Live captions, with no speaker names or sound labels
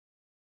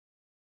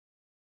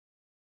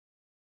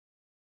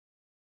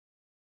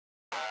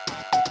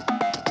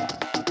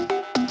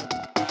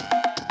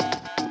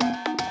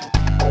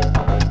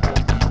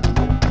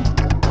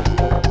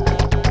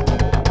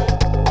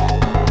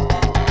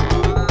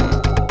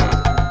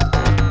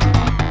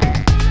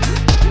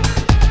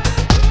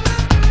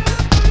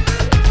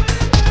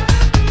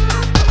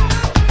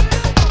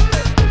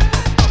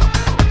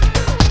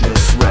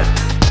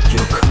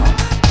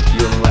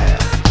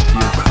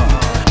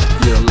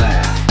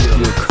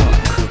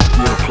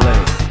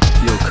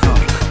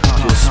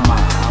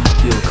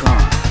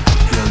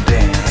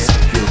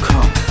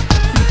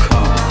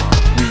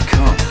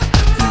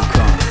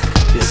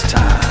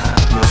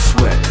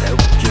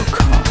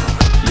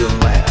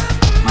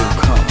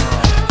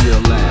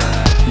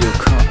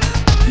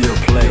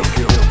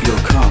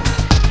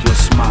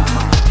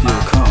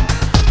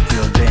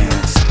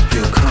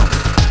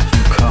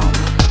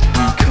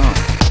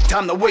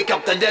Time to wake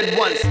up the dead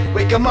ones,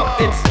 wake them up,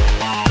 it's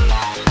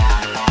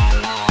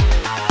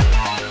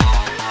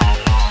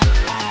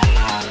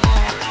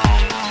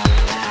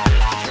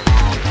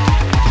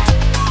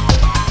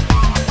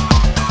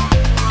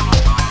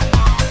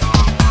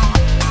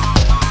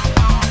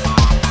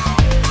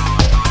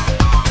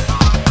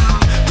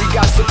we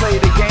got to play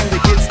the game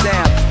that gets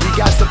down. We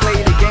got to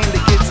play the game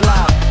that gets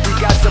live. We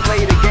got to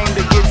play the game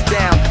that gets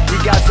down. We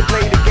got to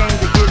play the game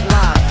that gets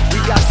live. We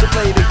got to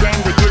play the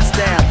game that gets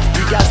down.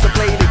 We got to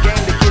play the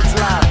game that gets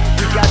live.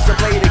 We got to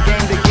play the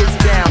game that gets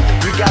down.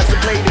 We got to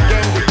play the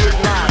game that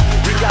gets live.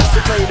 We got to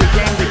play the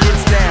game that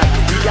gets down.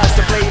 We got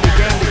to play the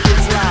game that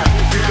gets live.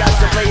 We got to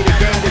play the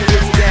game that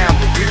gets down.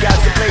 We got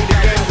to play the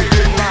game that gets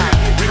live.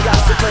 We got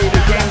to play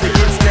the game that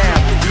gets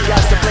down. We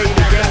got to play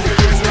the game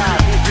that gets live.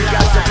 We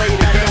got to play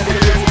the game that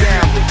gets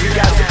down. We got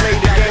to play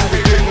the game that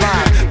gets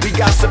live. We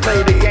got to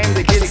play the game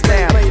that gets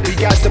down. We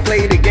got to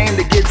play the game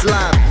that gets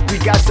live. We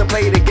got to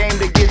play the game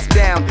that gets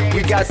down.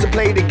 We got to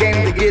play the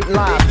game that get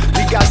live.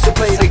 We got to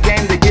play the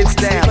game that gets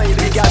down.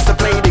 We got to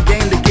play the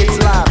game that gets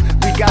live.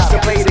 We got to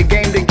play the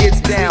game that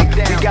gets down.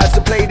 We got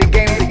to play the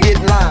game that get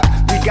live.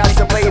 We got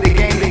to play the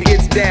game that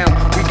gets down.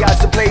 We got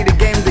to play the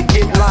game that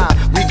get live.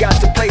 We got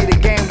to play the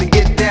game that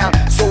get down.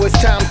 So it's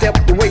time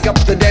to wake up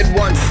the dead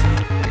ones.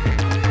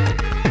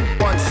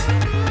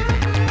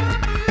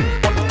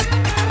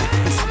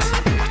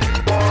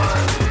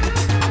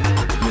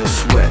 You'll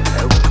sweat,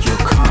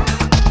 you'll come,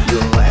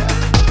 you'll laugh,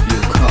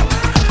 you'll come,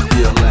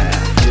 you'll laugh,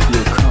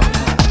 you'll come,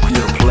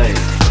 you'll play,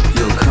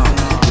 you'll come,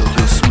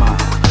 you'll smile,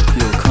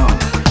 you'll come,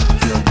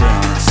 you'll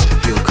dance,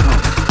 you'll come,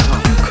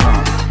 you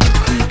come,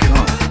 you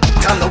come.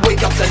 Time to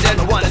wake up the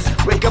dead ones,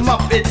 wake them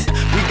up, it's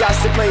we got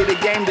to play the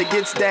game that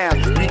gets down.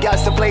 We got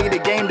to play the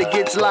game that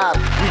gets live.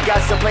 We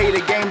got to play the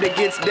game that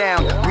gets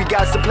down. We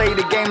got to play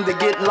the game that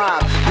get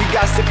live. We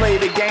got to play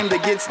the game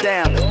that gets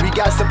down. We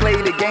got to play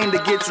the game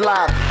that gets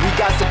live. We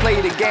got to play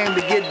the game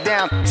that get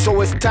down.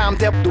 So it's time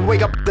to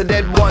wake up the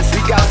dead ones.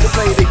 We got to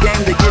play the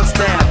game that gets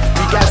down.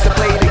 We got to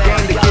play the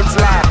game that gets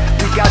live.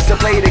 We got to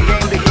play the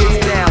game that gets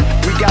down.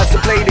 We got to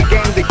play the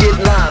game that get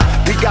live.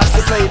 We got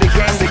to play the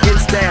game that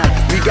gets down.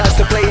 We got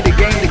to play the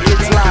game that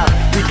gets live.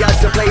 We got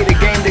to play the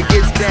game that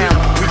gets down.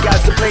 We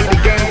got to play the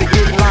game that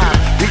gets live.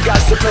 We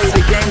got to play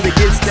the game that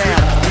gets down.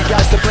 We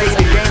got to play the